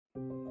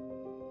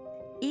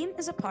EAM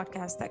is a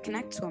podcast that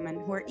connects women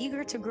who are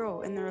eager to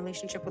grow in their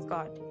relationship with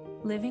God,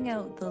 living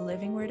out the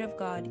living Word of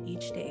God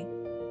each day.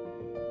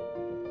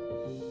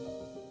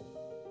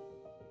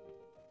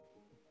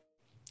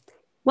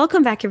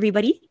 Welcome back,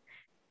 everybody.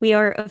 We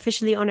are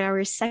officially on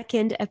our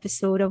second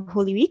episode of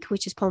Holy Week,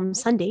 which is Palm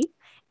Sunday.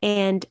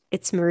 And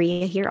it's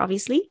Maria here,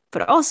 obviously.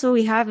 But also,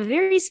 we have a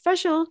very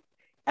special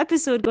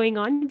episode going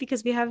on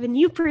because we have a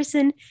new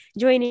person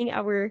joining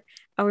our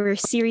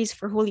series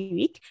for Holy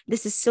Week.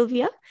 This is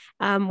Sylvia,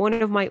 one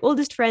of my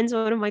oldest friends,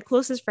 one of my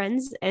closest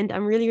friends. And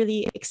I'm really,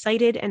 really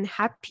excited and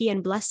happy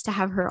and blessed to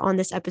have her on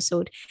this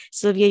episode.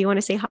 Sylvia, you want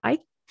to say hi?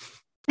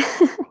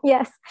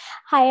 Yes.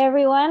 Hi,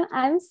 everyone.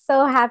 I'm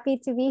so happy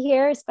to be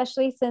here,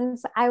 especially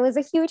since I was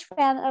a huge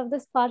fan of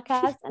this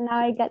podcast and now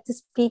I get to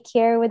speak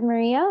here with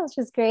Maria, which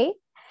is great.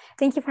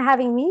 Thank you for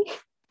having me.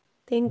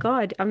 Thank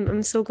God.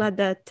 I'm so glad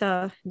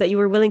that you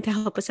were willing to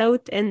help us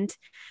out. And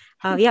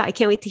yeah, I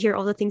can't wait to hear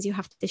all the things you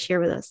have to share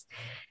with us.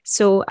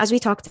 So as we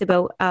talked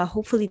about,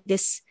 hopefully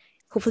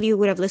you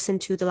would have listened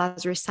to the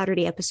Lazarus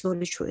Saturday episode,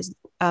 which was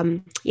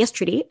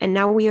yesterday. And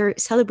now we are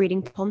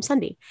celebrating Palm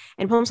Sunday.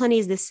 And Palm Sunday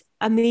is this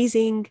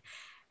amazing,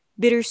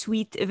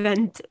 bittersweet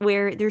event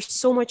where there's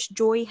so much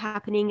joy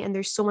happening and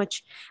there's so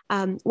much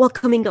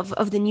welcoming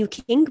of the new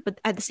king. But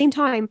at the same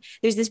time,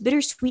 there's this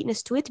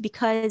bittersweetness to it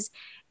because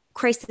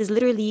Christ is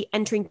literally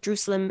entering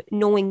Jerusalem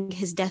knowing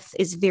his death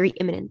is very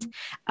imminent.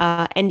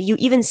 And you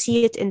even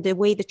see it in the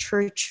way the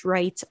church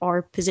rites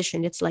are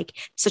positioned. It's like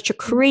such a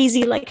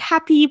crazy, like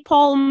happy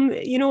palm,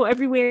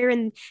 everywhere.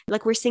 And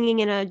like we're singing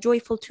in a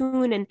joyful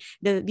tune and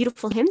the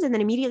beautiful hymns. And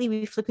then immediately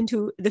we flip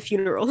into the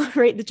funeral,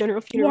 right? The general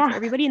funeral for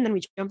everybody. And then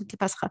we jump into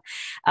Pascha.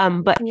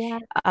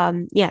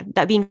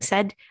 That being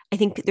said, I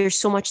think there's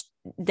so much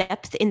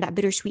depth in that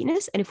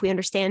bittersweetness. And if we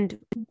understand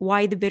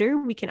why the bitter,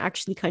 we can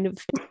actually kind of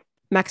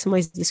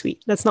maximize the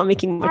sweet. That's not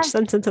making much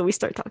sense until we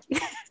start talking.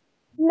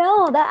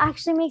 No, that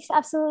actually makes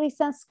absolutely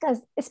sense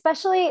because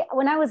especially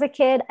when I was a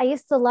kid, I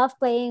used to love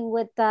playing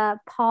with the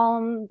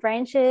palm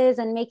branches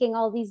and making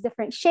all these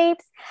different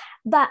shapes.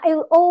 But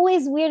it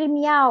always weirded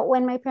me out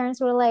when my parents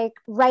were like,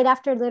 right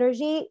after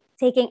liturgy,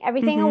 taking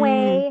everything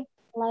away,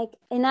 like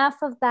enough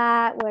of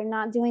that. We're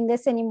not doing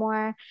this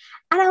anymore.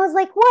 And I was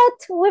like, what?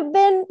 We've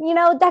been,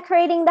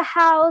 decorating the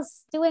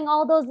house, doing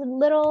all those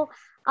little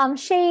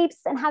shapes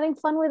and having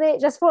fun with it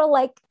just for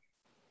like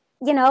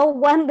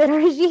one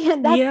liturgy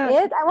and that's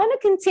it. I want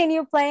to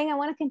continue playing. I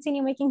want to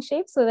continue making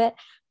shapes with it,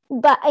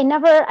 but I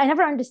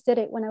never understood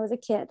it when I was a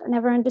kid. I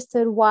never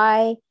understood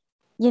why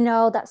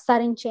that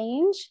sudden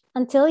change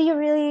until you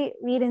really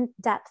read in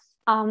depth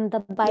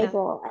the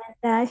Bible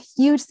and the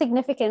huge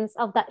significance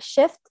of that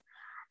shift.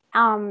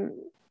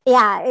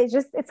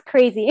 It's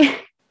crazy.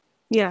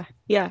 Yeah,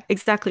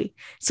 exactly.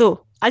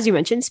 So as you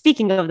mentioned,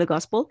 speaking of the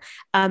gospel,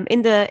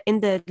 in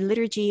the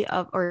liturgy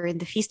or in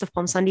the Feast of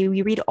Palm Sunday,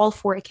 we read all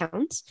four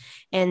accounts.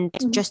 And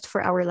just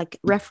for our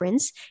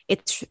reference,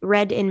 it's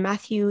read in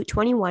Matthew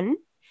 21,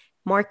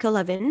 Mark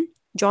 11,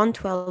 John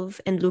 12,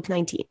 and Luke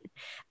 19.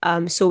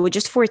 So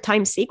just for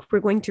time's sake, we're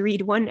going to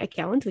read one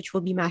account, which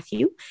will be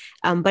Matthew.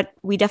 But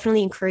we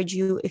definitely encourage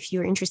you, if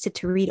you're interested,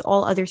 to read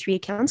all other three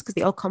accounts because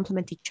they all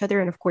complement each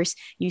other. And of course,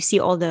 you see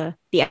all the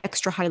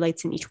extra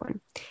highlights in each one.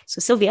 So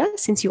Sylvia,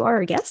 since you are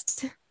our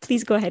guest,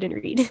 please go ahead and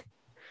read.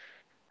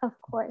 Of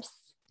course.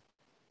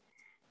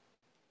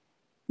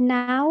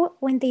 Now,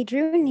 when they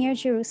drew near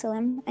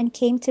Jerusalem and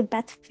came to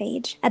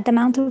Bethphage at the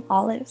Mount of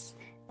Olives,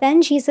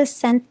 then Jesus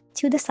sent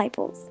 2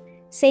 disciples,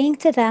 saying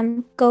to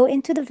them, "Go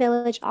into the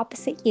village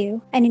opposite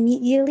you, and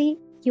immediately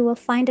you will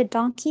find a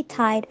donkey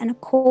tied and a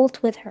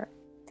colt with her.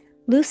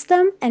 Loose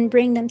them and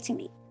bring them to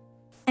me.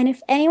 And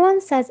if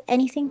anyone says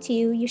anything to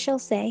you, you shall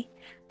say,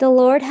 'The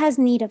Lord has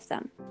need of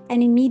them,'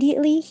 and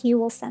immediately he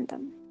will send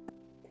them."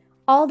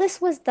 All this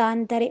was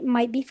done that it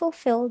might be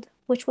fulfilled,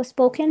 which was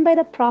spoken by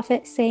the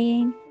prophet,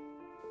 saying,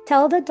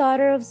 "Tell the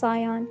daughter of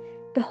Zion,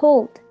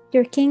 behold,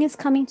 your king is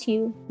coming to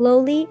you,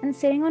 lowly and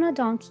sitting on a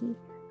donkey,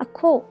 a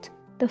colt,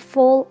 the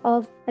foal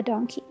of a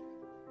donkey."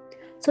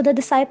 So the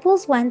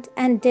disciples went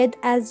and did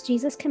as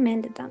Jesus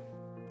commanded them.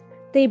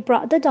 They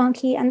brought the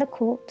donkey and the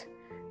colt,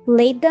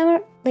 laid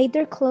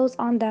their clothes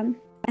on them,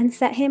 and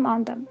set him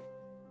on them.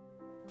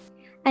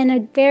 And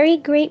a very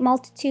great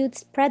multitude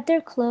spread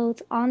their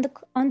clothes on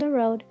the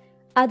road.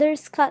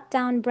 Others cut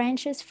down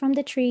branches from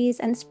the trees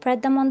and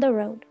spread them on the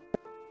road.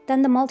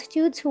 Then the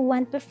multitudes who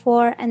went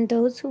before and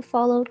those who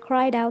followed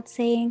cried out,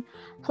 saying,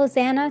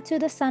 "Hosanna to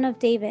the Son of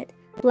David!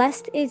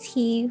 Blessed is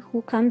he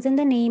who comes in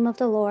the name of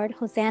the Lord,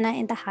 Hosanna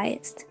in the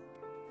highest."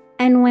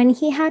 And when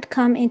he had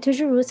come into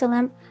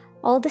Jerusalem,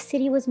 all the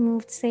city was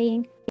moved,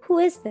 saying, "Who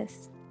is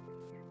this?"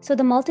 So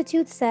the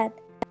multitude said,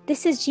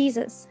 "This is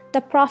Jesus,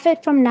 the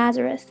prophet from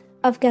Nazareth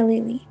of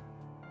Galilee."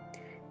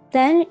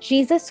 Then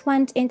Jesus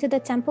went into the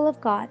temple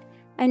of God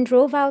and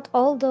drove out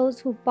all those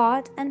who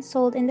bought and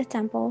sold in the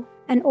temple,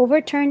 and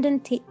overturned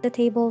the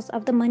tables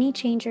of the money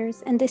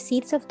changers and the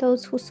seats of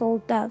those who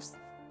sold doves.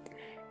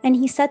 And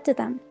he said to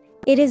them,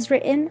 "It is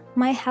written,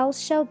 'My house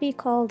shall be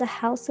called a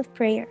house of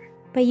prayer,'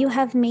 but you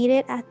have made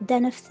it a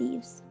den of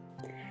thieves."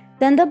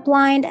 Then the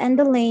blind and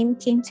the lame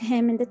came to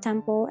him in the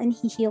temple, and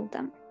he healed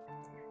them.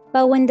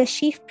 But when the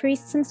chief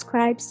priests and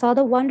scribes saw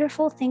the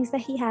wonderful things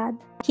that he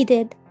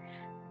did,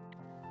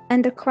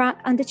 and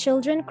the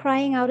children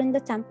crying out in the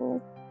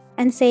temple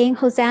and saying,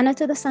 "Hosanna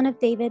to the Son of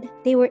David,"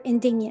 they were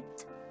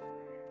indignant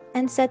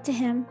and said to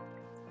him,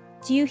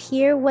 "Do you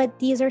hear what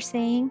these are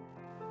saying?"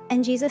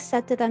 And Jesus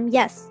said to them,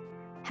 "Yes.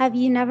 Have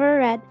you never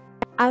read,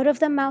 'Out of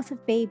the mouth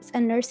of babes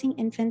and nursing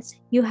infants,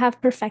 you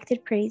have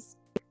perfected praise'?"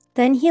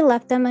 Then he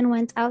left them and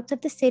went out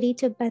of the city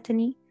to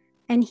Bethany,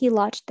 and he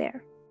lodged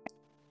there.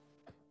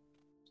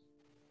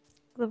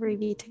 Glory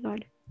be to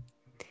God.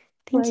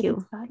 Glory Thank be you.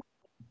 to God.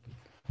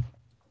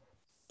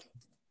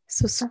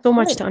 So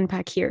much to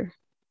unpack here.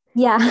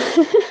 Yeah.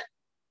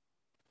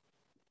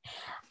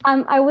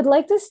 I would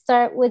like to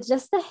start with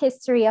just the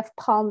history of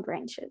palm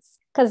branches,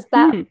 because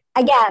that,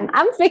 again,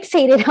 I'm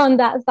fixated on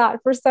that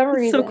thought for some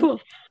reason. So cool.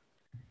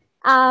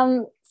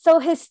 So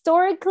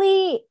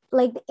historically,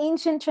 like the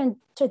ancient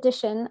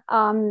tradition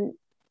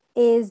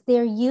is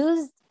they're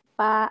used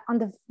on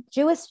the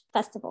Jewish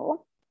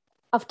festival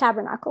of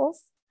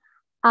tabernacles.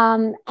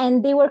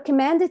 And they were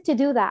commanded to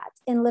do that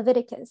in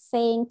Leviticus,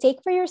 saying,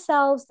 "Take for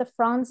yourselves the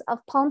fronds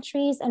of palm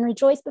trees and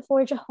rejoice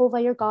before Jehovah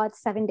your God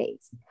 7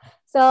 days."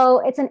 So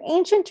it's an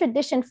ancient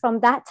tradition from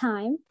that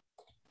time.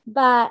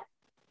 But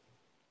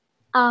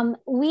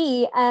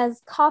we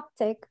as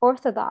Coptic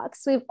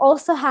Orthodox, we've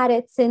also had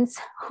it since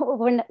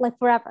like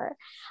forever,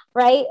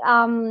 right?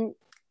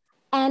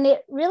 And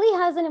it really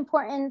has an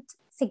important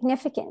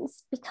significance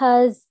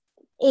because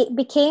it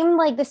became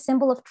like the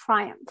symbol of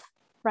triumph,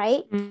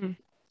 right? Mm-hmm.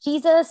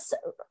 Jesus,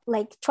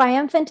 like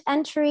triumphant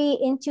entry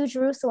into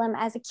Jerusalem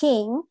as a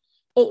king,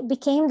 it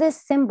became this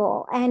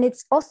symbol. And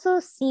it's also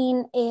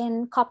seen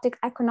in Coptic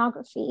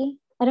iconography.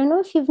 I don't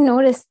know if you've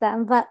noticed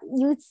them, but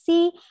you'd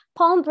see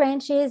palm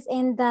branches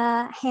in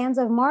the hands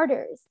of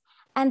martyrs.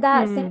 And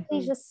that simply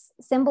just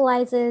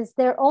symbolizes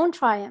their own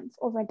triumph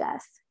over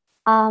death.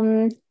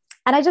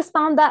 And I just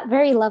found that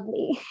very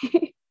lovely.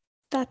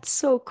 That's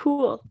so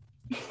cool.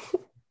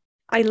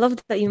 I love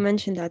that you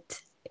mentioned that.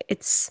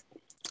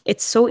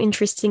 It's so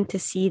interesting to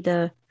see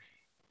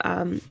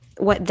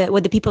what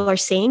the people are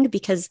saying,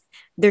 because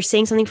they're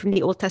saying something from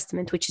the Old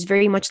Testament, which is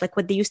very much like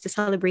what they used to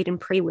celebrate and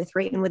pray with,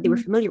 right? And what they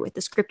were familiar with,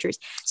 the scriptures.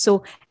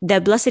 So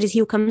the blessed is he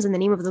who comes in the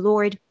name of the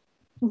Lord.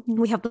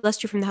 We have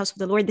blessed you from the house of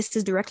the Lord. This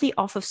is directly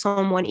off of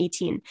Psalm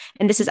 118.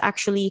 And this is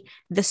actually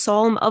the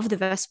Psalm of the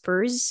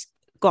Vespers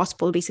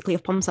gospel, basically,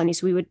 of Palm Sunday.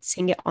 So we would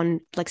sing it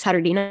on like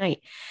Saturday night.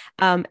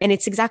 And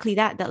it's exactly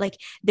that like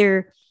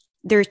they're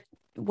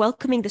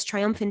welcoming this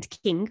triumphant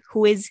king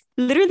who is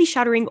literally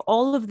shattering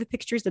all of the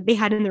pictures that they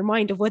had in their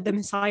mind of what the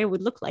Messiah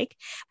would look like.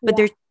 But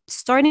they're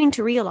starting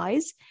to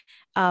realize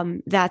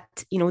that,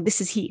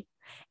 this is he.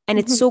 And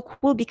it's so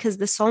cool because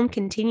the psalm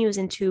continues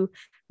into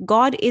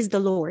God is the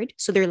Lord.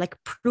 So they're like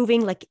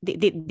proving, like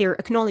they're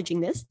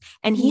acknowledging this,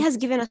 and he has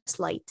given us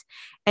light.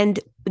 And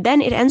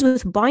then it ends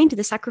with bind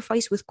the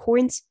sacrifice with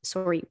cords.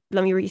 Sorry,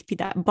 let me repeat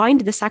that.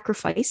 Bind the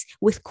sacrifice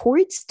with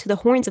cords to the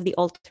horns of the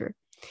altar.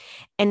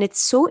 And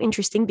it's so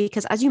interesting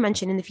because, as you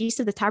mentioned, in the Feast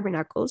of the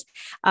Tabernacles,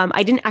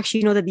 I didn't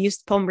actually know that they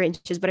used palm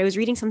branches, but I was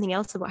reading something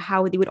else about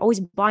how they would always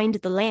bind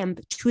the lamb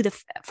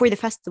for the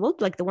festival,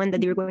 like the one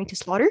that they were going to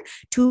slaughter,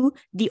 to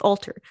the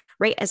altar,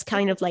 right? As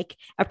kind of like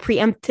a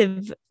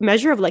preemptive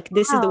measure of like,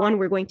 this is the one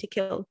we're going to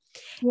kill.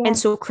 Yeah. And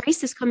so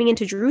Christ is coming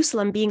into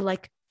Jerusalem being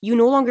like, you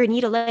no longer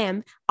need a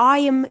lamb. I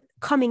am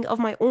coming of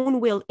my own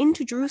will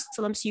into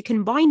Jerusalem so you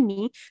can bind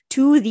me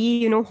to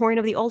the, horn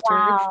of the altar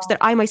so that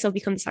I myself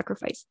become the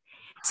sacrifice.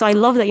 So I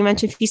love that you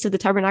mentioned Feast of the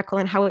Tabernacle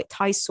and how it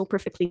ties so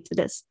perfectly to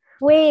this.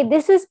 Wait,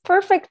 this is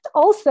perfect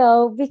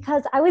also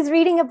because I was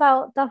reading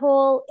about the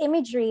whole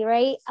imagery,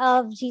 right,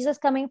 of Jesus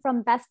coming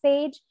from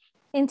Bethphage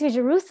into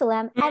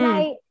Jerusalem. And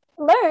I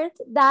learned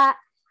that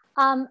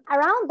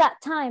around that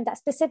time, that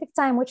specific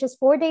time, which is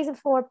 4 days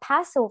before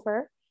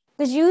Passover,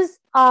 the Jews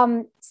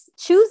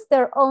choose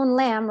their own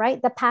lamb,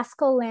 right? The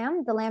Paschal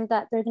lamb, the lamb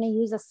that they're going to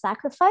use as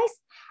sacrifice.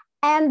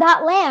 And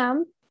that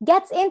lamb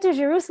gets into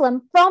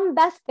Jerusalem from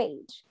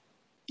Bethphage,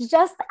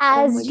 just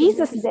as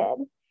Jesus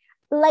did.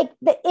 Like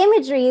the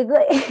imagery,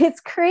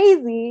 it's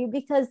crazy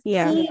because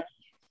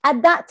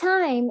at that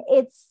time,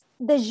 it's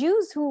the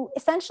Jews who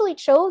essentially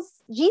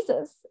chose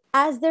Jesus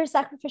as their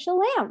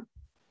sacrificial lamb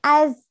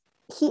as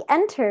he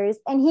enters,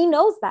 and he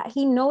knows that.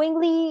 He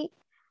knowingly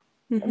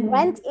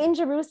went in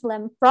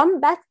Jerusalem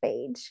from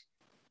Bethphage,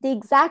 the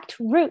exact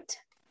route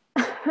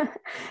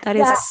that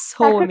is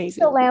so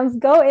amazing. Lambs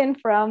go in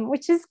from,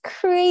 which is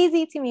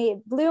crazy to me.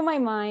 It blew my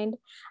mind.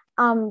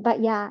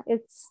 But yeah,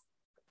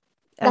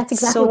 that's exactly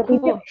so what cool.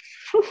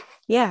 We do.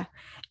 Yeah.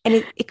 And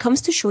it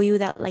comes to show you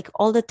that like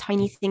all the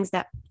tiny things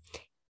that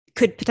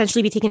could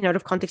potentially be taken out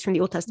of context from the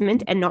Old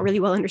Testament and not really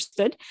well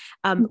understood,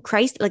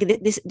 Christ, like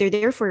this, they're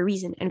there for a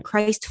reason, and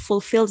Christ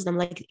fulfills them.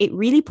 Like it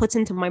really puts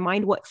into my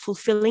mind what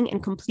fulfilling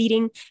and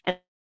completing and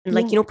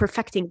like,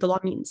 perfecting the law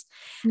means.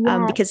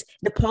 Yeah. Because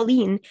the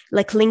Pauline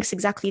like links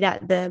exactly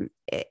that.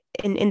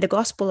 In the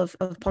Gospel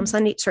of Palm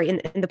Sunday,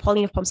 in the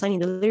Pauline of Palm Sunday,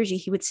 in the liturgy,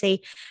 he would say,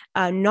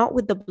 not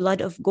with the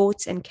blood of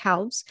goats and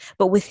calves,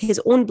 but with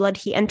his own blood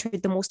he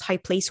entered the Most High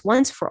Place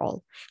once for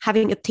all,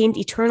 having obtained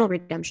eternal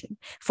redemption.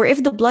 For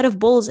if the blood of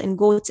bulls and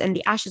goats and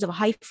the ashes of a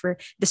heifer,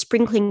 the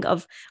sprinkling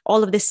of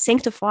all of this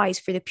sanctifies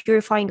for the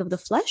purifying of the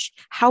flesh,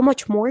 how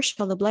much more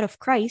shall the blood of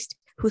Christ,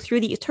 who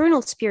through the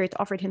eternal Spirit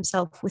offered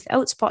himself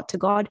without spot to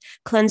God,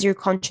 cleanse your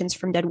conscience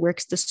from dead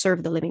works to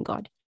serve the living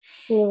God.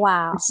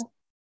 Wow.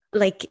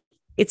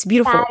 It's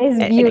beautiful. That is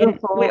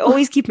beautiful. And we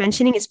always keep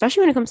mentioning,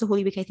 especially when it comes to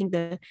Holy Week, I think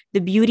the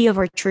beauty of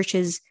our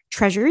church's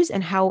treasures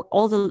and how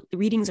all the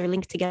readings are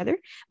linked together.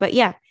 But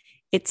yeah,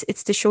 it's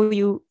to show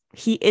you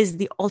he is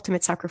the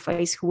ultimate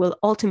sacrifice who will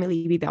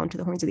ultimately be bound to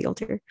the horns of the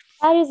altar.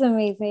 That is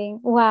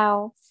amazing.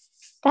 Wow.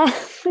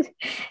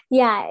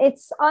 Yeah,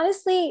 it's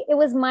honestly, it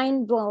was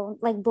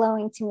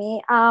blowing to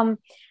me.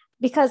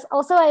 Because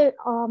also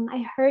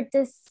I heard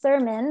this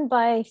sermon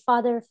by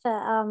Father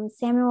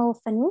Samuel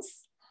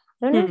Fanous.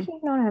 I don't know if you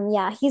know him.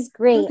 Yeah, he's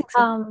great.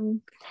 So.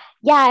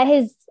 Yeah,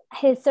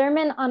 his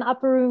sermon on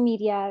Upper Room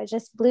Media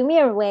just blew me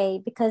away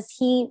because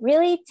he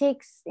really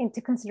takes into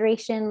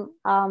consideration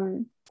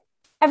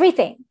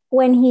everything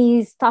when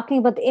he's talking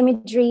about the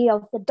imagery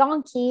of the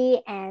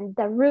donkey and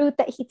the route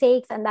that he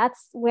takes. And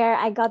that's where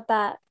I got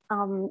that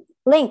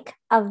link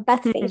of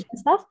Bethphage and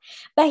stuff.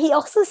 But he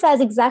also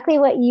says exactly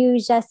what you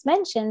just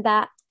mentioned,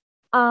 that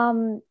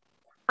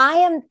I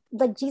am,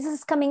 like, Jesus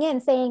is coming in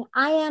saying,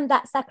 I am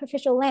that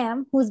sacrificial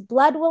lamb whose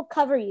blood will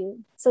cover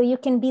you so you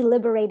can be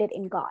liberated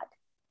in God.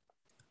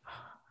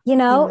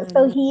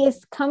 So he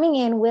is coming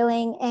in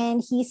willing,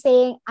 and he's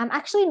saying, I'm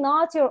actually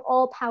not your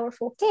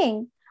all-powerful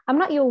king. I'm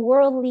not your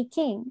worldly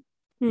king.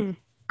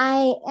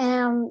 I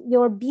am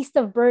your beast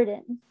of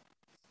burden.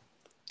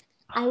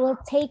 I will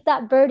take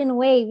that burden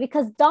away,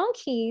 because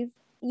donkeys,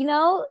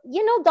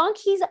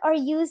 donkeys are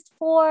used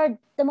for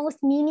the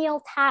most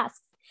menial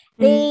tasks.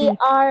 They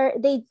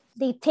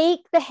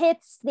take the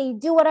hits, they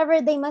do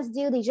whatever they must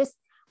do. They just,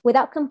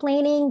 without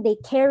complaining, they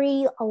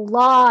carry a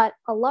lot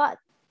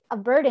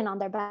of burden on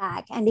their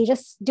back, and they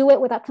just do it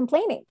without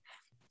complaining.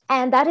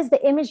 And that is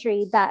the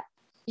imagery that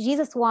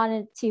Jesus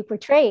wanted to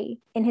portray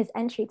in his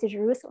entry to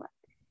Jerusalem.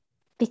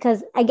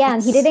 Because again,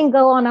 he didn't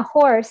go on a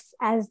horse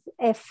as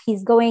if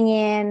he's going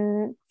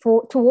in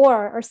to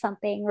war or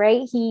something,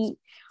 right? He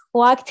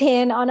walked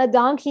in on a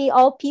donkey,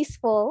 all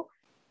peaceful,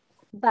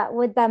 but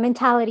with the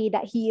mentality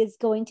that he is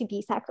going to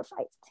be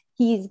sacrificed.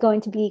 He's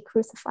going to be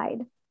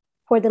crucified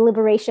for the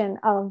liberation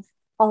of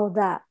all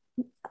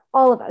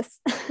of us.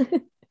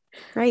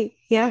 Right.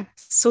 Yeah.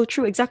 So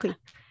true. Exactly.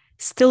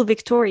 Still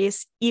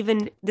victorious,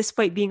 even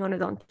despite being on a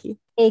donkey.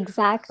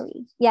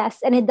 Exactly. Yes.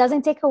 And it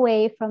doesn't take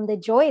away from the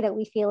joy that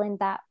we feel in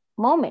that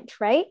moment,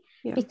 right?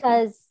 Yeah.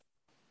 Because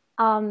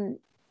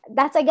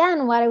that's,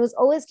 again, what I was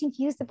always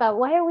confused about.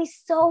 Why are we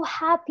so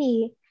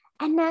happy?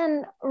 And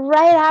then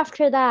right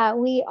after that,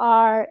 we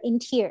are in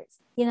tears,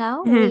 we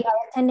are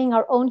attending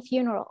our own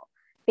funeral,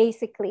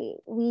 basically.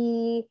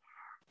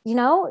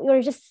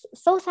 You're just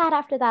so sad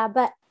after that.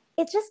 But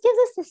it just gives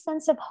us a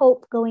sense of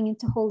hope going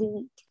into Holy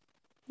Week.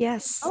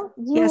 Yes.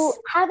 You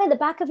have in the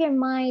back of your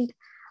mind,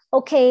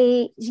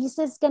 okay, Jesus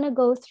is going to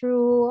go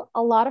through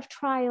a lot of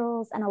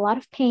trials and a lot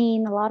of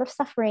pain, a lot of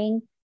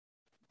suffering,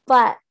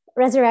 but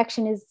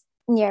resurrection is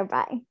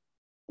nearby.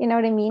 You know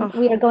what I mean?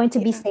 We are going to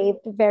be saved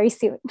very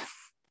soon.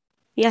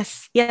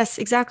 Yes,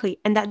 exactly.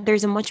 And that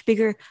there's a much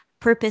bigger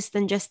purpose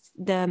than just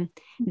the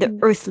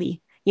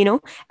earthly.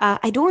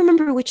 I don't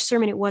remember which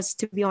sermon it was,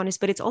 to be honest,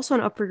 but it's also an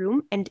Upper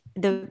Room. And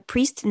the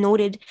priest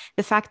noted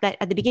the fact that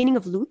at the beginning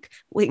of Luke,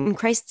 in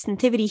Christ's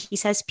nativity, he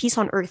says peace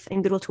on earth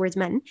and goodwill towards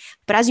men.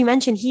 But as you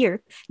mentioned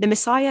here, the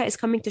Messiah is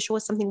coming to show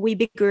us something way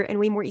bigger and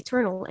way more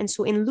eternal. And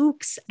so in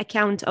Luke's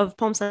account of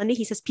Palm Sunday,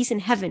 he says peace in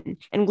heaven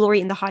and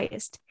glory in the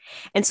highest.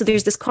 And so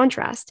there's this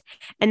contrast.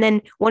 And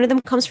then one of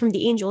them comes from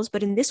the angels,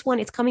 but in this one,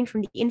 it's coming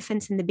from the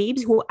infants and the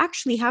babes, who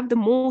actually have the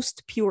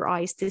most pure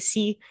eyes to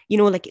see,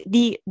 like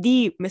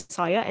the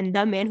Messiah and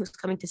the man who's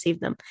coming to save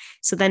them.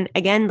 So then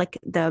again, like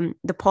the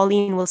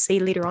Pauline will say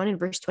later on in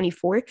verse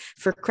 24,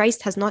 for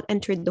Christ has not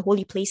entered the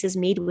holy places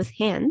made with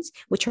hands,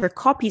 which are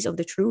copies of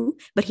the true,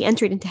 but he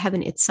entered into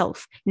heaven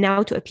itself,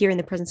 now to appear in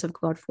the presence of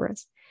God for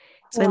us.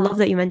 So wow. I love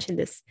that you mentioned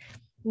this.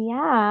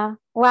 Yeah.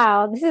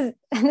 Wow.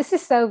 This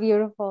is so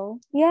beautiful.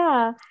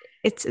 Yeah.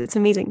 It's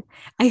amazing.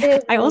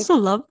 I also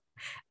love,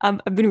 I've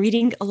been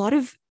reading a lot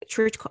of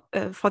church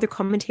father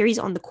commentaries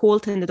on the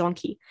colt and the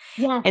donkey.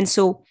 Yeah. And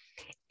so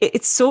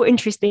it's so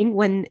interesting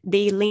when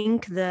they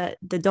link the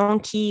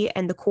donkey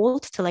and the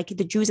colt to like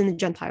the Jews and the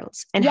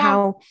Gentiles, and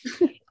how,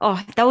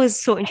 that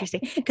was so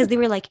interesting, because they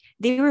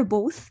were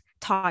both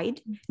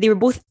tied. They were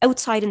both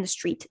outside in the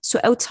street.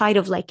 So outside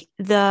of like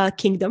the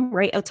kingdom,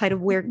 right? Outside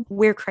of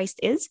where Christ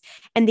is.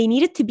 And they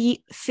needed to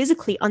be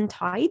physically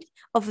untied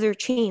of their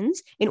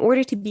chains in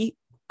order to be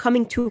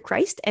coming to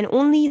Christ. And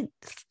only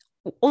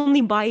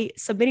by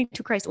submitting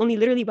to Christ, only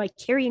literally by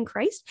carrying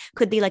Christ,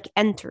 could they like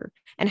enter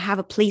and have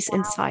a place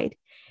inside.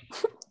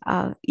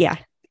 Yeah,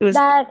 it was.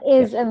 That Yeah.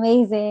 is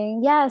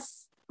amazing.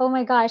 Yes. Oh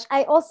my gosh.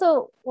 I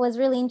also was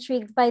really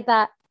intrigued by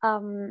that.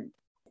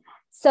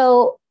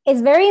 So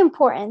it's very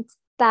important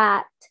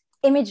that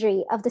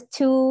imagery of the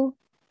two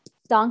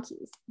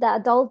donkeys, the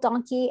adult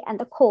donkey and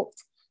the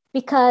colt,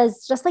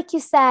 because just like you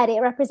said, it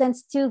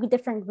represents two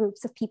different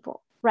groups of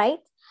people, right?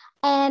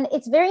 And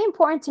it's very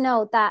important to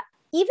know that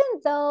even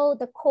though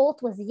the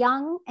colt was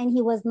young and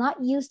he was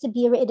not used to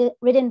be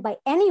ridden by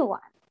anyone,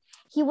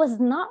 he was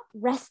not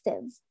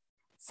restive.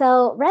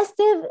 So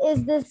restive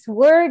is this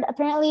word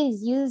apparently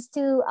is used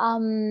to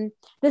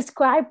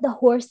describe the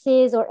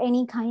horses or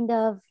any kind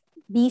of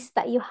beast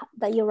that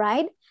you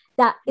ride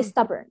that is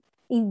stubborn.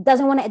 He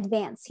doesn't want to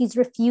advance. He's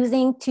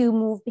refusing to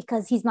move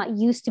because he's not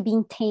used to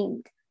being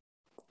tamed.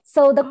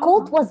 So the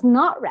colt was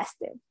not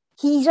restive.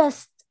 He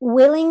just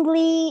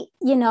willingly,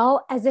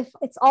 as if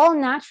it's all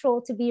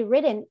natural to be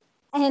ridden.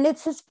 And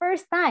it's his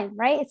first time,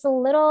 right? It's a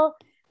little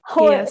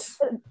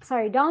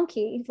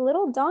donkey. It's a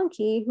little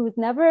donkey who's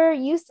never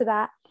used to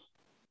that,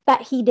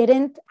 but he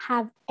didn't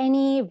have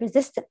any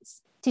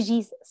resistance to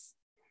Jesus.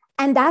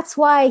 And that's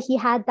why he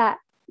had that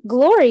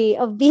glory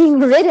of being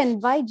ridden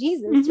by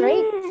Jesus,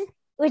 right?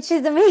 Which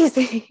is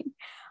amazing.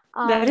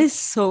 That is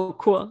so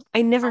cool.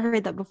 I never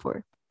heard that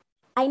before.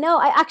 I know.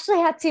 I actually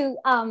had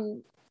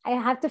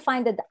to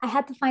find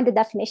the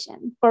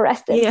definition for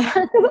restive. Yeah.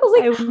 I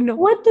was like,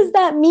 what does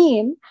that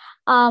mean?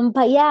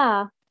 But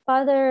yeah,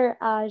 Father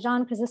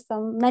Jean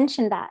Chrysostom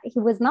mentioned that he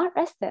was not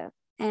restive,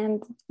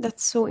 and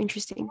that's so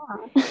interesting.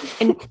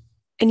 Yeah.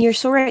 And you're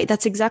so right.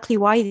 That's exactly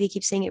why they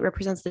keep saying it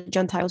represents the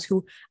Gentiles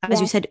who, as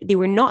you said, they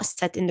were not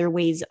set in their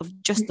ways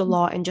of just the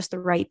law and just the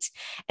rights.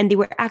 And they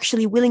were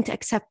actually willing to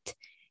accept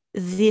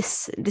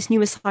this new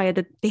Messiah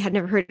that they had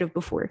never heard of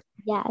before.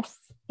 Yes,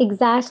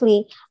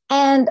 exactly.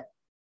 And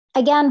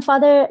again,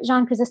 Father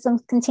Jean Chrysostom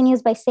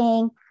continues by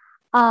saying,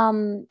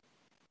 the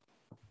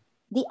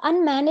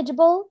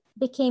unmanageable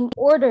became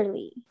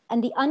orderly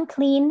and the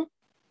unclean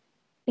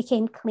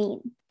became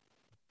clean.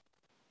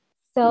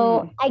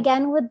 So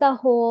again, with the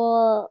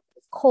whole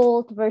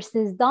colt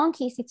versus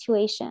donkey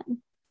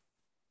situation,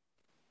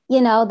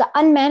 the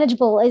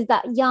unmanageable is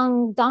that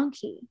young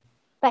donkey,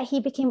 but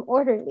he became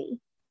orderly.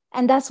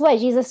 And that's what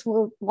Jesus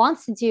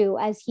wants to do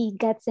as he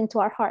gets into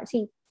our hearts.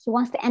 He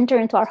wants to enter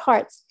into our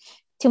hearts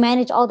to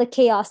manage all the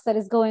chaos that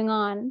is going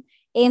on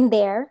in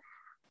there.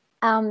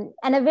 And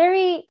a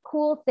very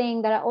cool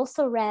thing that I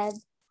also read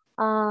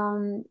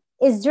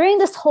is during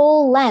this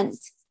whole Lent,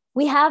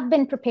 we have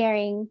been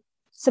preparing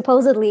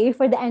supposedly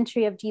for the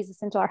entry of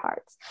Jesus into our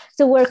hearts.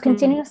 So we're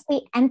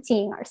continuously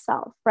emptying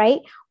ourselves, right?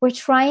 We're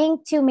trying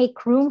to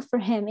make room for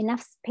him,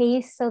 enough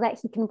space so that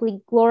he can be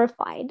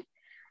glorified.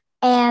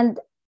 And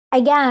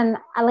again,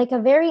 like a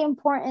very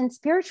important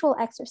spiritual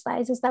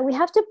exercise is that we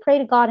have to pray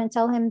to God and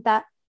tell him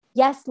that,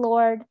 yes,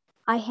 Lord,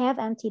 I have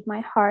emptied my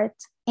heart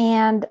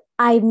and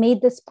I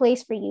made this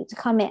place for you to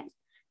come in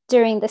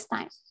during this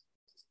time.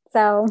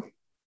 So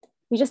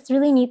we just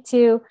really need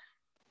to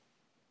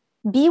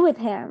be with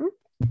him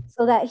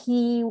so that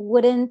he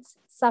wouldn't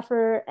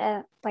suffer,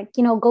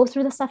 go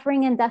through the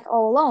suffering and death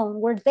all alone.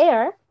 We're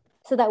there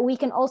so that we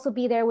can also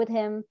be there with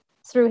him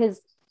through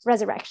his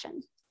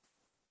resurrection.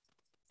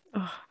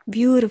 Oh,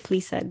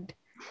 beautifully said.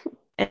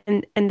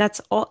 And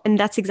that's all. And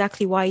that's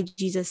exactly why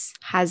Jesus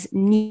has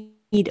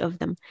need of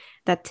them.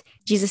 That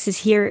Jesus is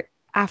here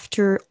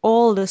after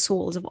all the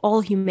souls of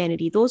all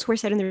humanity, those who are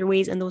set in their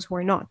ways and those who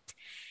are not.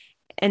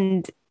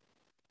 And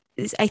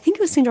I think it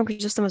was St. John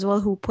Chrysostom as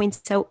well who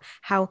points out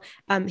how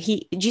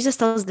Jesus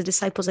tells the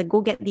disciples, like,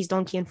 go get these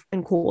donkey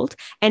and colt,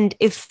 and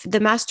if the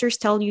masters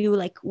tell you,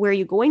 like, where are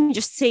you going,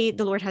 just say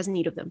the Lord has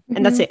need of them,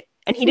 and that's it.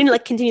 And he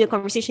didn't continue the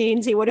conversation. He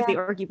didn't say, what if they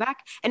argue back?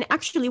 And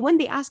actually, when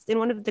they asked in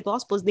one of the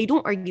Gospels, they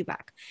don't argue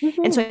back.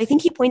 And so I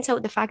think he points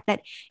out the fact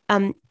that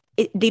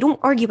they don't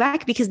argue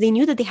back because they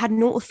knew that they had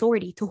no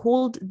authority to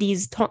hold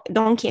these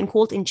donkey and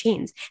colt in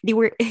chains. They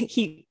were,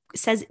 he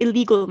says,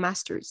 illegal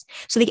masters.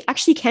 So they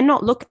actually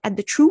cannot look at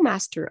the true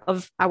master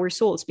of our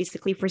souls,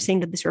 basically, for saying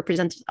that this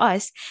represents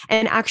us.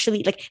 And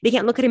actually, they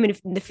can't look at him in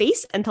the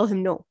face and tell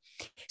him no.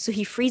 So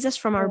he frees us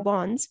from our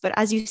bonds. But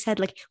as you said,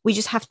 we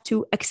just have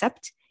to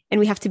accept, and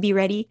we have to be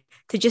ready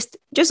to just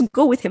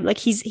go with him.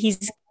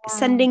 He's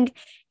sending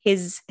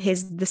his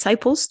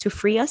disciples to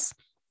free us,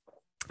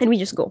 and we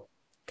just go.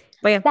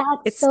 But yeah,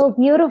 that's so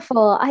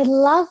beautiful. I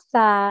love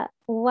that.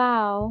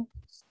 Wow.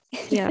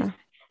 Yeah.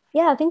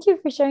 Yeah, thank you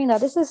for sharing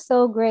that. This is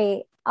so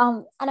great.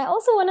 And I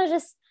also want to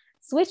just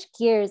switch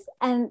gears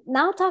and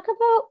now talk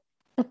about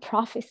the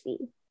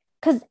prophecy,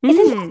 because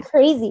isn't that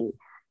crazy?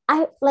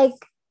 It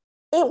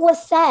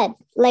was said,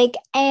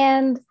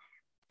 and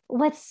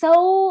what's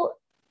so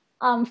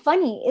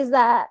funny is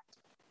that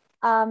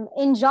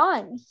in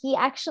John, he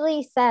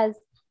actually says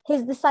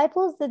his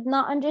disciples did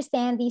not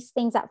understand these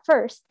things at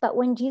first, but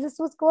when Jesus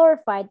was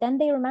glorified, then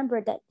they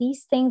remembered that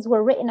these things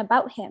were written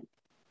about him,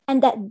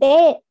 and that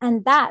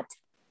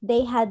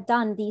they had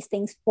done these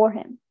things for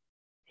him.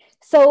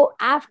 So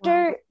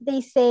after they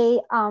say,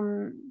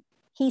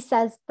 he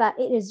says that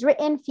it is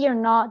written, fear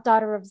not,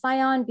 daughter of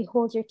Zion,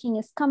 behold, your king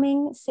is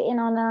coming, sitting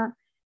on a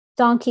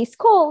donkey's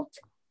colt,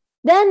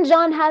 then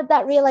John had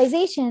that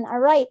realization. All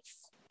right,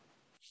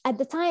 at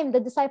the time, the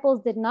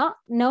disciples did not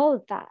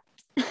know that.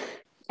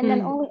 And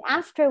then only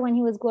after, when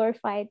he was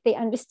glorified, they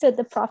understood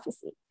the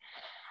prophecy.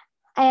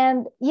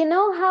 And you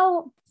know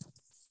how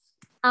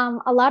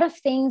a lot of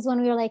things,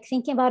 when we were like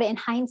thinking about it in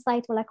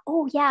hindsight, we're like,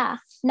 oh yeah,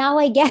 now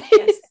I get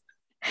it.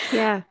 Yes.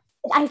 Yeah.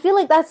 I feel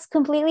like that's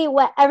completely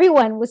what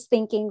everyone was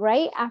thinking,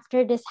 right?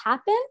 After this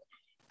happened,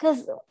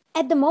 because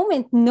at the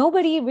moment,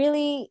 nobody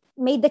really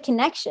made the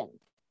connection.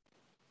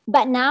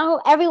 But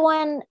now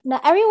everyone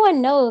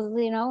knows,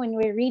 when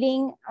we're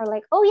reading, or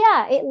like, oh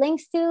yeah, it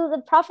links to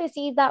the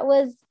prophecy that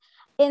was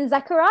in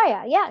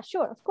Zechariah. Yeah,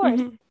 sure, of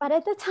course. But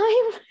at the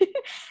time,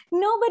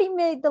 nobody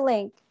made the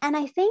link. And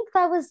I think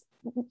that was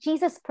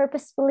Jesus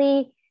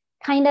purposefully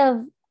kind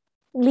of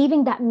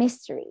leaving that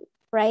mystery,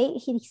 right?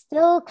 He's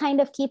still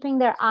kind of keeping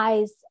their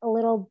eyes a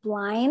little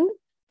blind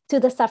to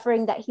the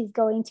suffering that he's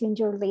going to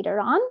endure later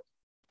on.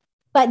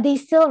 But they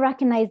still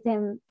recognize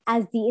him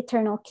as the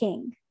eternal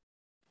king.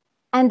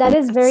 And that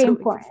is very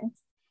important,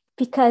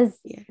 because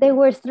there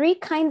were three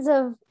kinds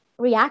of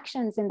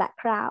reactions in that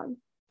crowd,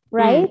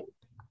 right?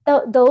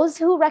 Those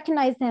who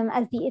recognized him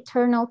as the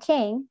eternal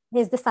king,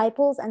 his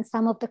disciples and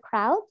some of the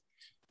crowd,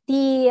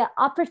 the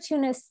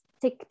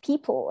opportunistic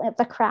people of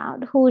the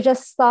crowd who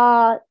just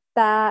thought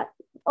that,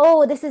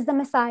 oh, this is the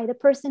Messiah, the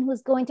person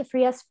who's going to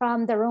free us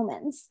from the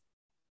Romans.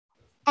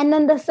 And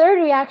then the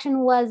third reaction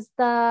was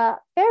the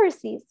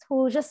Pharisees,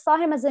 who just saw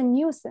him as a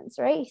nuisance,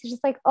 right? He's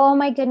just like, oh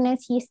my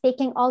goodness, he's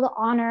taking all the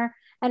honor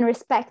and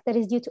respect that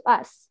is due to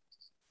us.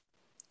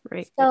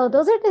 Right. So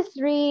those are the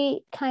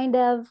three kind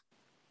of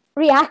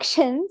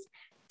reactions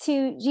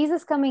to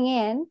Jesus coming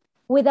in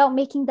without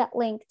making that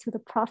link to the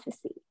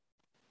prophecy.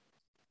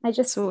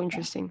 So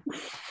interesting.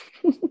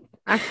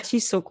 Actually,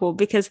 so cool,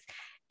 because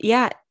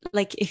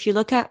like if you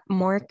look at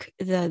Mark,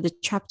 the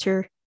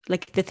chapter,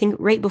 like the thing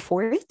right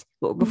before it,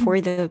 before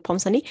the Palm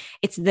Sunday,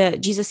 it's the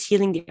Jesus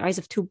healing the eyes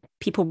of two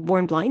people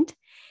born blind.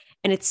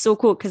 And it's so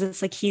cool because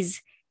it's like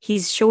he's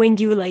showing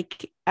you,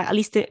 like, at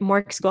least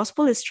Mark's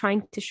gospel is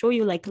trying to show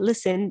you, like,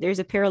 listen, there's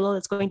a parallel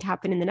that's going to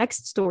happen in the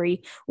next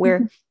story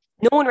where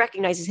no one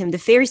recognizes him. The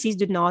Pharisees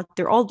did not.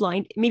 They're all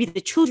blind. Maybe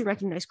the children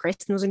recognize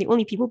Christ, and those are the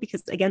only people,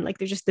 because again, like,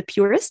 they're just the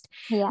purest.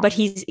 Yeah. But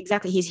he's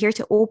here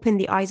to open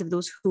the eyes of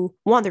those who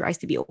want their eyes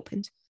to be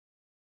opened.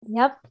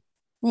 Yep.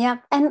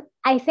 And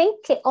I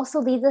think it also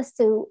leads us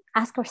to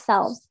ask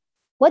ourselves,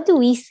 what do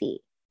we see?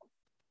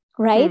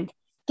 Right?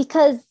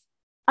 Because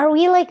are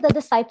we like the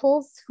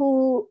disciples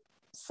who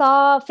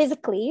saw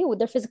physically, with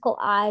their physical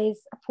eyes,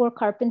 a poor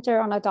carpenter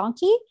on a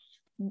donkey,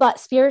 but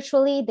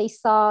spiritually they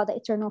saw the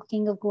eternal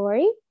King of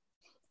Glory?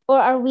 Or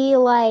are we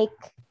like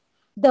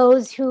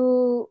those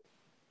who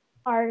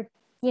are,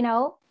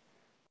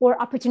 were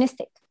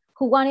opportunistic,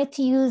 who wanted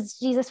to use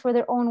Jesus for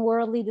their own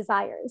worldly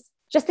desires,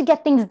 just to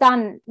get things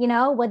done,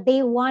 what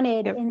they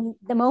wanted in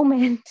the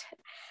moment?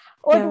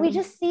 Or do we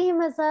just see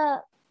him as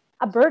a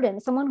burden,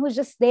 someone who's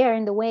just there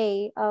in the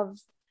way of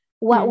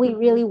what we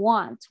really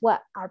want,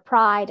 what our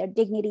pride, our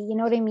dignity, you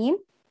know what I mean?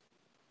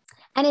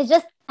 And it's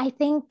just, I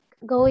think,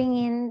 going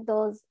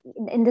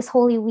in this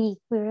Holy Week,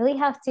 we really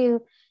have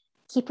to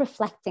keep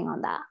reflecting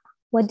on that.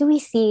 What do we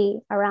see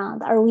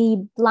around? Are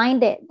we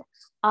blinded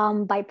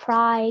by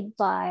pride,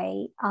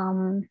 by,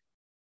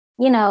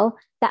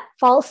 that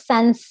false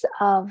sense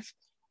of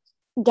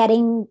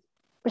getting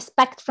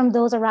respect from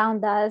those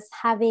around us,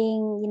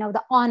 having,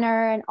 the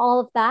honor and all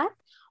of that?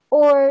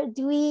 Or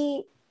do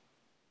we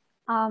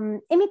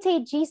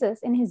imitate Jesus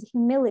in his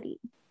humility,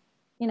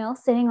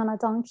 sitting on a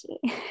donkey?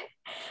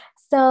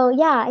 So,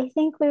 I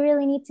think we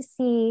really need to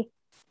see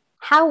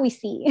how we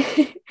see.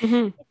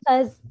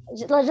 Because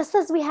just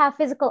as we have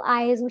physical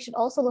eyes, we should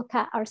also look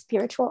at our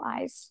spiritual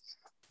eyes.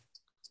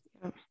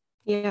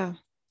 Yeah,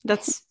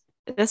 that's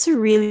a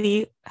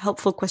really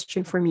helpful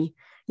question for me.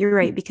 You're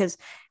right, because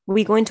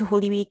we go into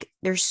Holy Week,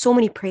 there's so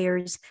many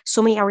prayers,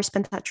 so many hours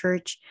spent at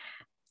church.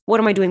 What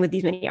am I doing with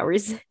these many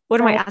hours?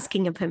 What am I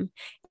asking of him?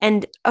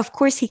 And of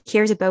course, he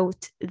cares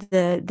about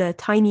the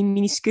tiny,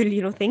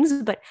 minuscule,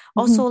 things, but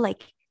also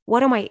like,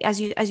 what am I, as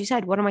you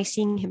said, what am I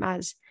seeing him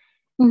as?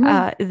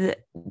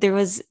 There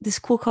was this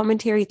cool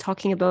commentary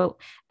talking about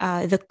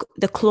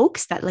the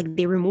cloaks that, like,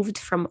 they removed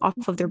from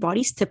off of their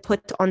bodies to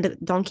put on the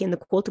donkey and the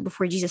colt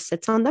before Jesus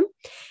sits on them.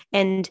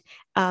 And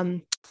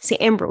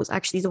St. Ambrose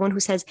actually is the one who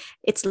says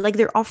it's like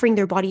they're offering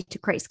their body to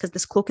Christ, because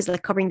this cloak is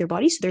like covering their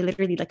body, so they're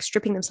literally like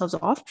stripping themselves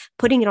off,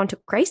 putting it onto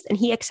Christ, and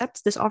he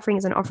accepts this offering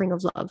as an offering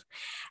of love.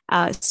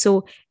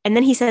 And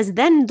then he says,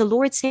 then the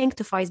Lord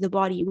sanctifies the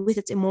body with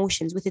its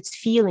emotions, with its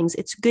feelings,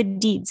 its good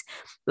deeds.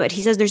 But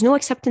he says there's no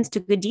acceptance to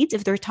good deeds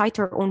if they're tied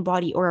to our own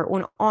body or our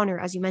own honor,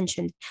 as you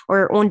mentioned, or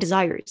our own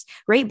desires,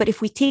 right? But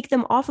if we take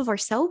them off of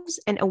ourselves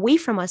and away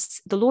from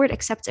us, the Lord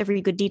accepts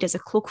every good deed as a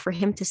cloak for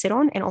him to sit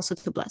on and also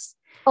to bless.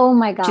 Oh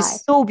my God.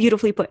 Just so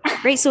beautifully put,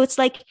 right? So it's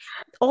like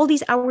all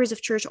these hours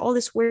of church, all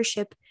this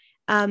worship,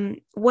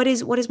 what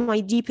is my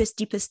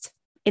deepest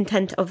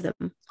intent of them?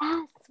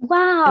 Yes.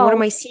 Wow. And what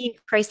am I seeing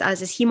Christ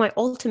as? Is he my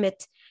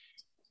ultimate,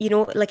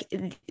 like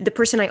the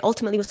person I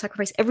ultimately will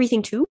sacrifice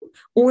everything to?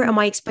 or am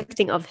I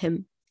expecting of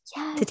him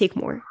Yes. to take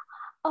more?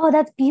 Oh,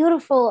 that's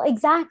beautiful.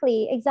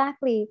 Exactly,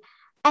 exactly.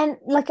 And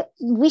like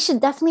we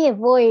should definitely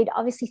avoid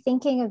obviously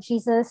thinking of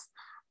Jesus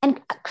and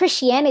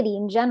Christianity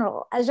in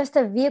general as just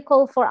a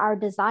vehicle for our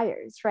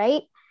desires,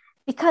 right?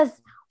 Because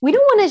we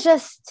don't want to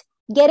just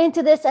get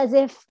into this as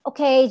if,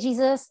 okay,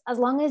 Jesus, as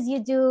long as you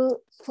do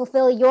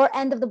fulfill your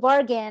end of the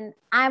bargain,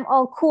 I'm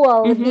all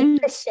cool with being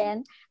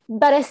Christian.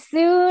 But as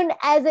soon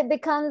as it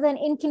becomes an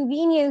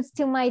inconvenience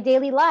to my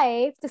daily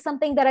life, to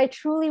something that I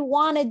truly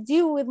want to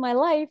do with my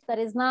life that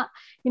is not,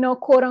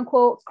 quote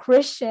unquote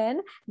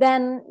Christian,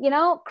 then,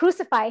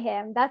 crucify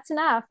him. That's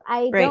enough.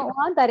 I don't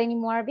want that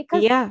anymore,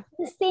 because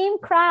the same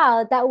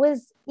crowd that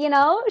was,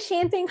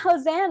 chanting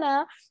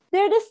Hosanna,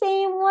 they're the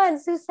same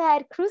ones who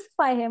said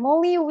crucify him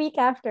only a week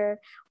after,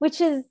 which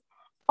has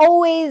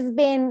always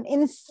been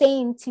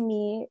insane to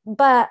me.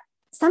 But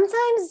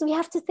sometimes we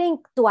have to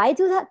think, do I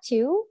do that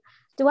too?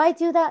 Do I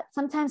do that?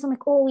 Sometimes I'm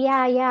like, oh,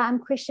 yeah, I'm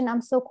Christian.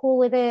 I'm so cool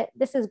with it.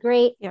 This is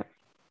great. Yeah.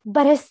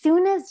 But as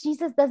soon as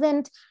Jesus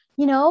doesn't,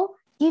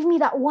 give me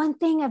that one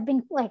thing I've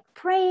been like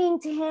praying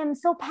to him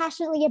so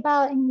passionately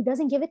about, and he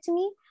doesn't give it to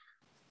me,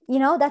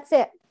 that's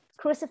it.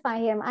 Crucify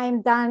him.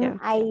 I'm done.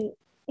 Yeah.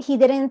 He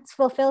didn't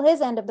fulfill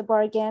his end of the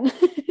bargain.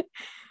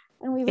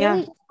 And we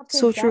really just have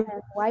to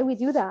examine why we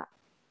do that.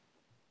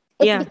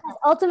 It's because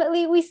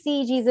ultimately we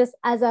see Jesus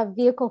as a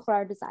vehicle for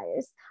our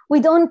desires.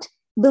 We don't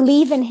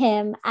believe in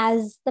him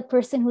as the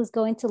person who's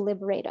going to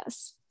liberate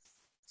us.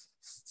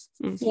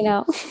 And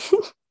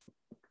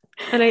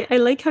I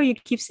like how you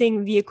keep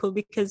saying vehicle,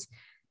 because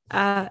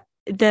it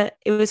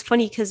was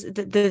funny because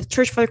the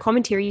church father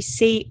commentaries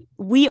say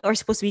we are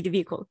supposed to be the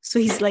vehicle. So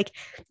he's like,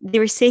 they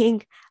were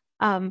saying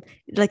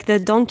like the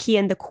donkey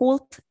and the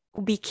colt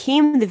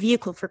became the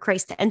vehicle for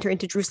Christ to enter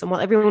into Jerusalem while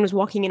everyone was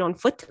walking in on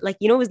foot. Like,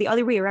 it was the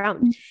other way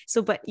around.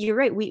 So, but you're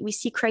right. We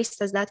see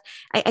Christ as that.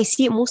 I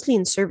see it mostly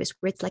in service,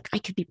 where it's like, I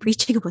could be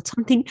preaching about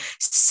something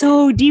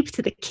so deep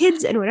to the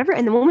kids and whatever.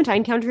 And the moment I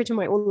encounter it in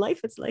my own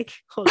life, it's like,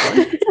 hold on,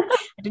 I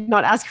did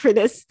not ask for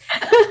this.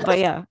 But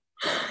yeah.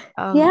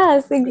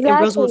 Yes, exactly.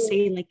 Ambrose will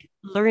say, like,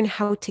 learn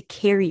how to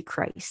carry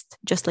Christ,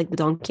 just like the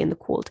donkey and the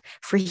colt.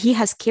 For he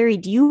has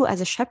carried you as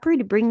a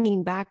shepherd,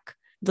 bringing back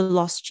the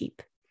lost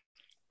sheep.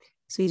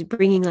 So he's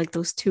bringing like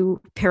those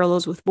two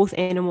parallels with both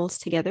animals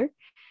together.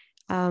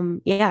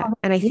 And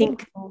I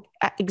think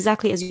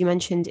exactly as you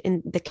mentioned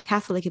in the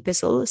Catholic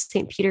epistle,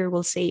 St. Peter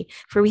will say,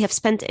 for we have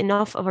spent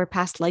enough of our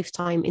past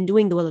lifetime in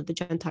doing the will of the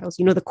Gentiles,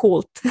 the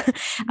colt,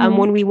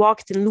 when we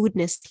walked in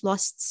lewdness,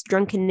 lusts,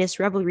 drunkenness,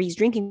 revelries,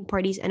 drinking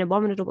parties, and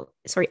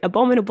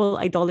abominable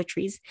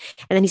idolatries.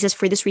 And then he says,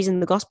 for this reason,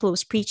 the gospel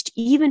was preached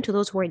even to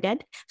those who are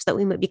dead, so that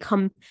we might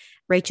become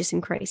righteous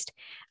in Christ.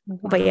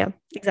 Wow. But yeah,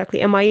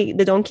 exactly. Am I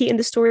the donkey in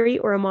the story,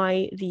 or am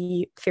I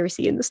the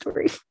Pharisee in the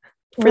story?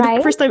 For the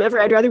first time ever,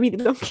 I'd rather be the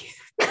donkey.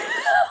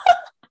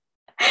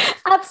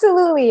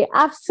 Absolutely.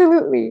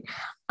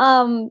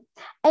 And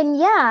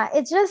yeah,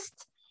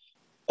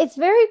 it's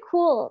very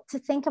cool to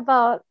think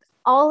about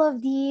all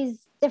of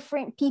these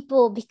different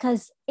people,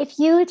 because if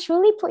you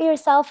truly put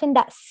yourself in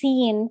that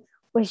scene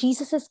where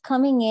Jesus is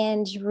coming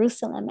in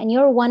Jerusalem and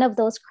you're one of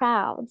those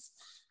crowds,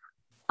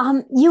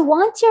 you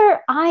want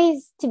your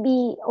eyes to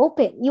be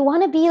open. You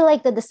want to be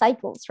like the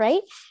disciples,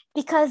 right?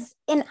 Because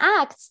in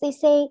Acts, they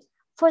say,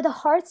 for the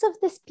hearts of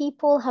this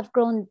people have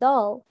grown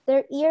dull,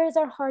 their ears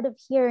are hard of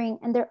hearing,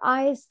 and their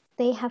eyes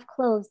they have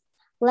closed,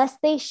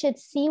 lest they should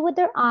see with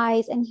their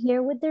eyes and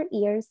hear with their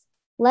ears,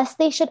 lest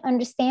they should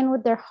understand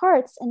with their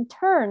hearts and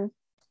turn,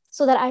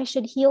 so that I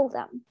should heal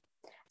them.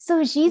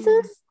 So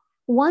Jesus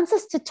wants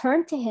us to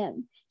turn to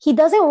him. He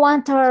doesn't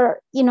want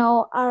our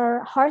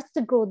hearts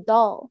to grow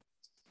dull.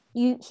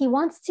 He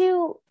wants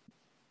to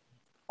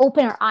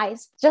open our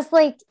eyes, just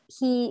like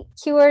he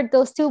cured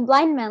those two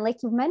blind men,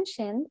 like you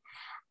mentioned.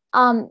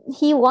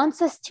 He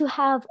wants us to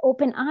have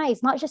open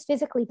eyes, not just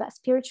physically, but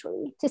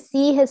spiritually, to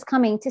see his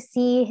coming, to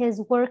see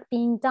his work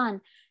being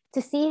done,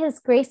 to see his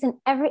grace in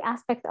every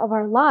aspect of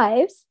our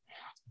lives.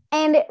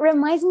 And it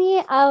reminds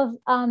me of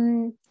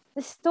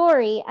the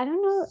story, I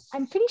don't know,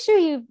 I'm pretty sure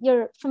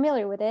you're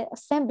familiar with it, of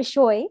Saint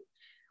Bishoy,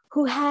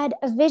 who had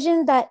a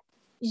vision that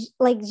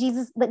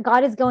that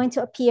God is going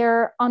to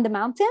appear on the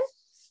mountain.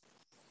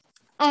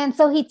 And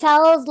so he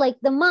tells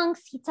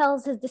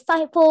his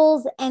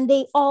disciples, and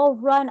they all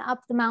run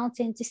up the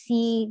mountain to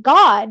see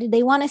God.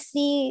 They want to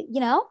see,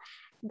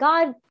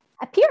 God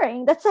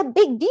appearing. That's a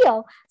big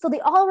deal. So they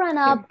all run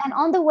up, and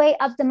on the way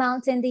up the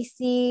mountain, they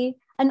see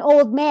an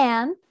old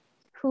man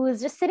who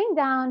is just sitting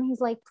down. He's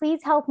like,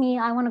 please help me.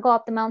 I want to go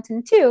up the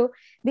mountain too.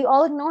 They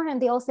all ignore him.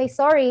 They all say,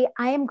 sorry,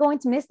 I am going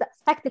to miss that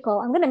spectacle.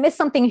 I'm going to miss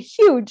something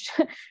huge.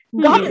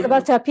 God is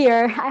about to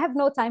appear. I have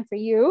no time for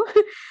you.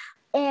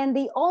 And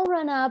they all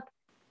run up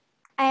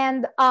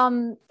and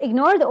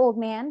ignore the old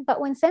man.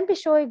 But when Saint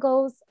Bishoy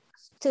goes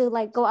to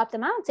go up the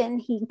mountain,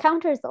 he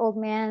encounters the old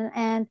man.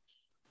 And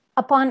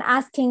upon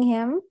asking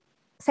him,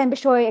 Saint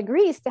Bishoy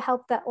agrees to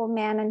help that old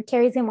man and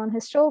carries him on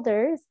his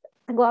shoulders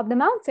to go up the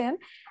mountain.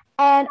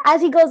 And as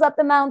he goes up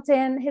the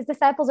mountain, his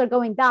disciples are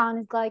going down.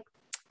 He's like,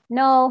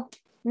 no,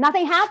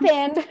 nothing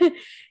happened.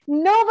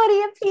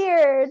 Nobody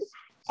appeared.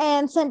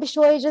 And Saint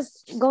Bishoy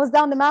just goes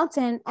down the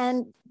mountain,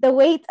 and the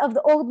weight of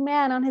the old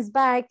man on his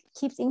back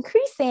keeps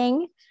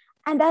increasing.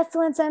 And that's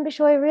when Saint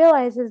Bishoy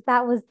realizes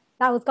that was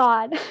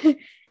God.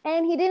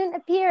 And he didn't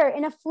appear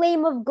in a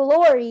flame of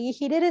glory.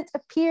 He didn't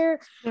appear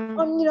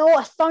on,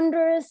 a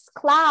thunderous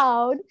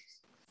cloud.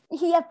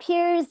 He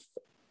appears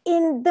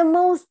in the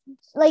most,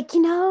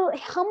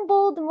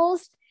 humble, the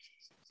most,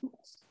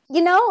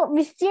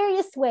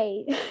 mysterious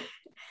way.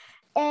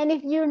 And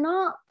if you're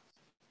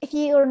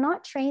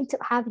not trained to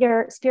have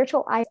your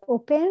spiritual eyes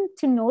open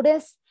to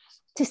notice,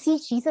 to see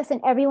Jesus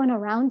in everyone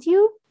around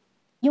you,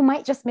 you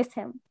might just miss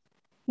him.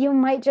 You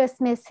might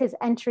just miss his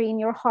entry in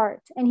your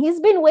heart. And he's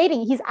been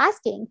waiting. He's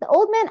asking. The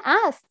old man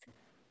asked.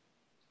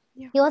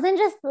 Yeah. He wasn't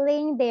just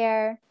laying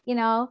there,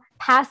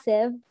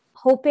 passive,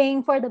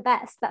 hoping for the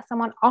best that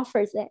someone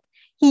offers it.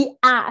 He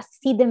asks,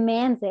 he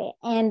demands it,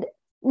 and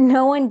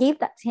no one gave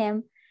that to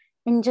him.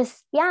 And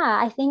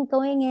I think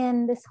going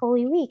in this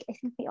Holy Week, I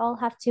think we all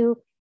have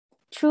to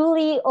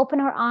truly open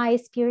our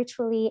eyes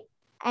spiritually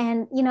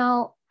and,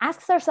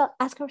 ask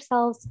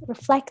ourselves,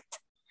 reflect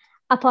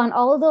upon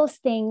all those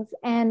things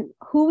and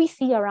who we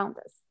see around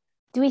us.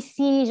 Do we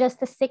see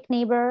just a sick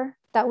neighbor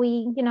that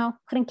we,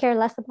 couldn't care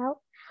less about?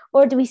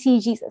 Or do we see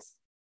Jesus?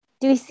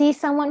 Do we see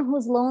someone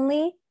who's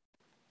lonely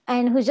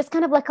and who's just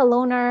kind of like a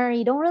loner?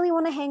 You don't really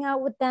want to hang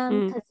out with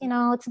them because,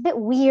 it's a bit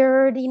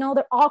weird,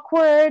 they're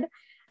awkward.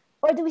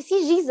 Or do we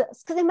see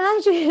Jesus? Because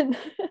imagine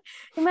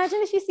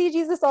if you see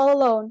Jesus all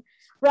alone,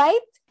 right?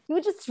 You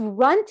would just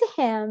run to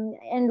him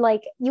and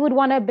you would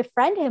want to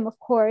befriend him, of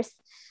course.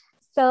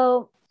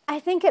 So I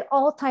think it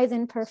all ties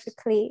in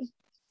perfectly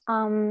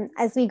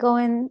as we go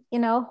in,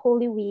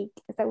 Holy Week,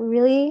 is that we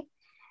really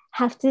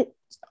have to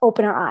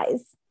open our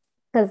eyes,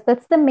 because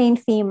that's the main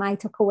theme I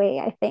took away,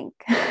 I think,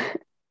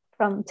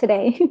 from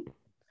today.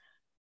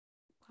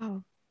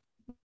 Wow.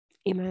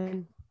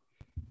 Amen.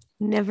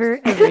 Never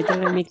ever did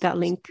I make that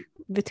link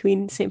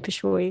between Saint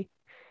Bishoy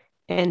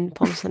and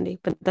Palm Sunday,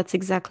 but that's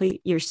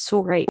exactly, you're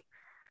so right.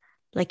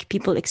 Like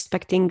people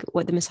expecting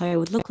what the Messiah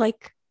would look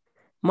like,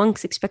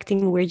 monks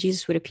expecting where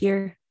Jesus would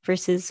appear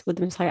versus what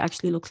the Messiah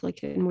actually looks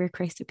like and where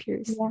Christ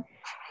appears. Yeah.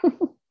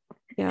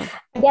 Yeah.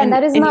 Again,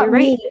 that is not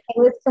me. Right. It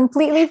was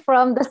completely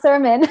from the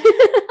sermon.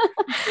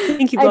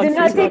 Thank you, God. I do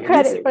not take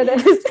credit for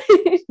this.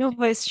 No,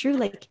 but it's true.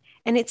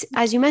 And it's,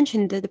 as you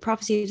mentioned, the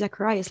prophecy of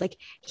Zacharias,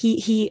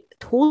 he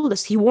told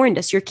us, he warned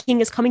us, your king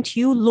is coming to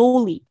you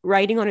lowly,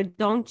 riding on a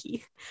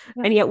donkey.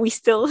 Yeah. And yet we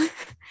still,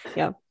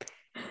 yeah.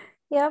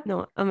 Yeah.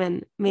 No,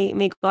 amen.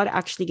 May God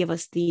actually give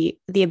us the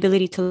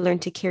ability to learn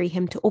to carry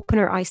him, to open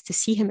our eyes, to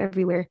see him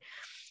everywhere,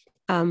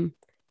 and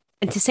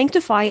to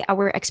sanctify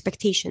our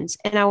expectations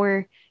and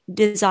our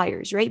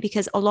desires, right?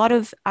 Because a lot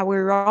of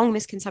our wrong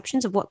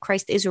misconceptions of what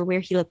Christ is or where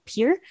he'll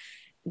appear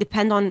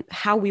depend on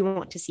how we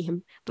want to see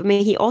him. But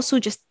may he also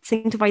just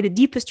sanctify the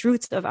deepest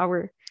roots of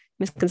our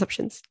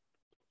misconceptions.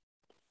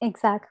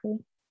 Exactly.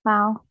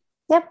 Wow.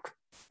 Yep.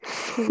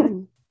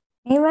 Amen.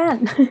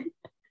 Amen.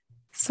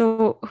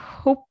 So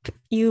hope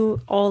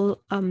you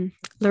all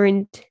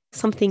learned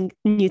something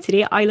new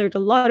today. I learned a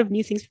lot of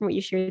new things from what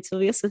you shared,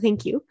 Sylvia. So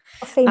thank you.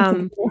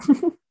 Same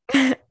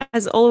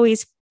As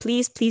always,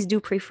 please do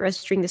pray for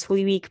us during this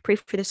Holy Week. Pray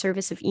for the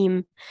service of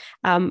Im.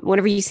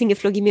 Whenever you sing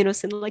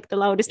Ephlogimenos in the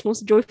loudest,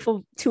 most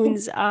joyful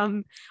tunes,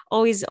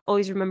 always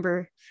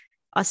remember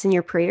us in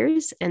your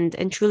prayers,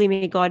 and truly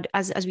may God,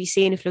 as we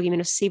say in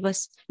Ephlogimenos, save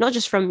us not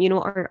just from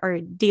our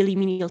daily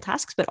menial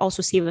tasks, but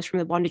also save us from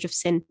the bondage of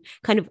sin.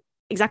 Kind of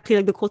exactly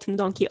like the colt and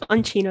the donkey,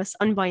 unchain us,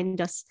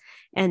 unbind us,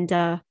 and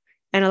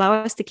allow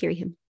us to carry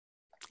him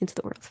into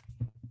the world.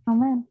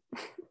 Amen.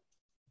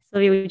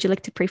 Sylvia, would you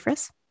like to pray for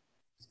us?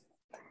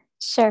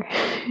 Sure.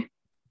 In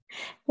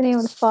the name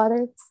of the Father,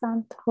 the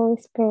Son, the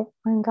Holy Spirit,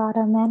 one God,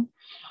 amen.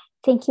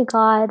 Thank you,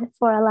 God,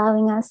 for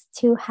allowing us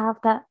to have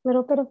that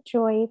little bit of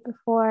joy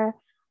before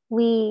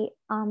we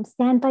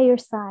stand by your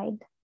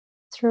side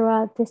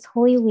throughout this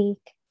Holy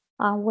Week,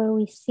 where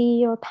we see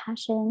your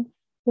passion,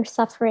 your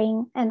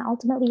suffering, and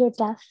ultimately your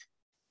death,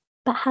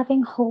 but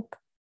having hope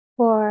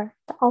for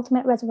the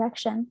ultimate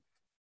resurrection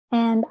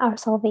and our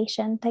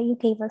salvation that you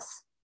gave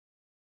us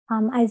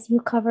as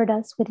you covered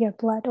us with your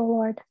blood, O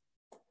Lord.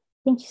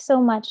 Thank you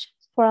so much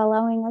for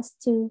allowing us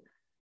to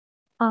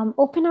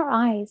open our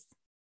eyes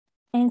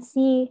and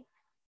see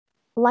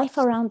life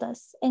around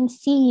us and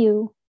see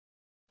you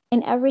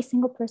in every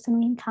single person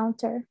we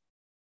encounter,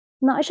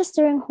 not just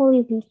during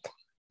Holy Week,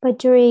 but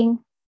during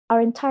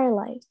our entire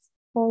lives,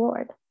 O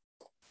Lord.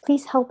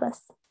 Please help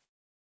us.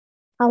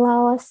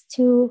 Allow us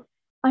to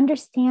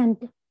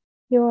understand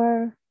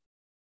your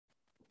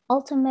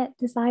ultimate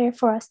desire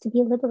for us to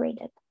be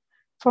liberated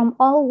from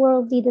all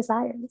worldly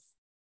desires,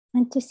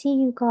 and to see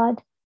you,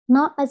 God,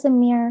 not as a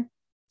mere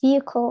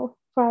vehicle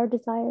for our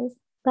desires,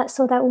 but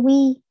so that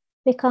we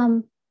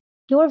become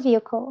your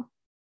vehicle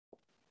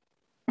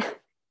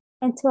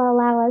and to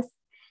allow us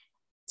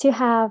to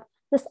have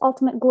this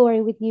ultimate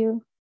glory with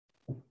you.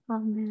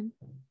 Amen.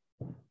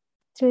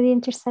 Through the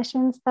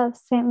intercessions of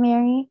Saint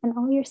Mary and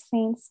all your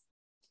saints,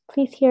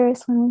 Please hear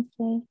us when we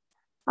say,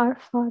 Our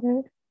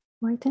Father,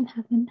 who art in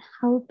heaven,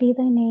 hallowed be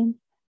thy name.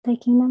 Thy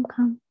kingdom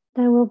come,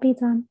 thy will be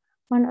done,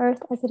 on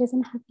earth as it is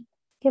in heaven.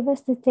 Give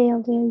us this day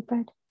our daily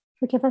bread.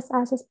 Forgive us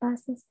our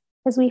trespasses,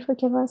 as we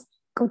forgive those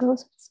who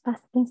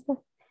trespass against us.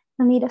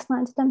 And lead us not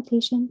into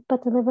temptation,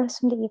 but deliver us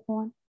from the evil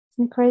one.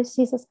 In Christ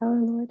Jesus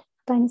our Lord,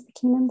 thine is the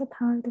kingdom, the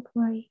power, the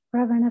glory,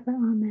 forever and ever.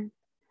 Amen.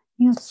 In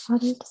the name of the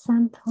Father, the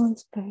Son, the Holy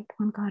Spirit,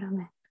 one God.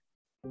 Amen.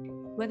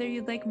 Whether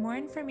you'd like more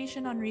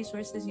information on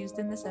resources used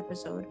in this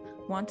episode,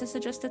 want to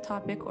suggest a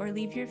topic, or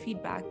leave your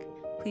feedback,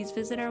 please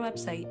visit our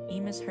website,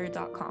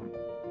 eamisher.com.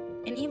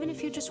 And even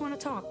if you just want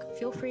to talk,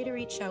 feel free to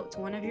reach out to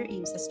one of your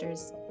EAM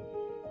sisters.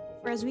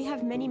 For as we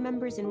have many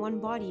members in one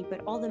body,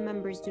 but all the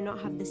members do not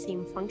have the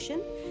same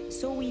function,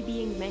 so we,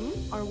 being many,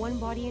 are one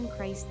body in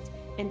Christ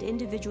and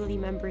individually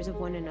members of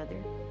one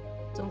another.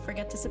 Don't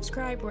forget to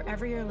subscribe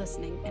wherever you're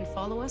listening and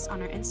follow us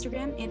on our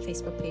Instagram and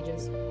Facebook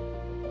pages.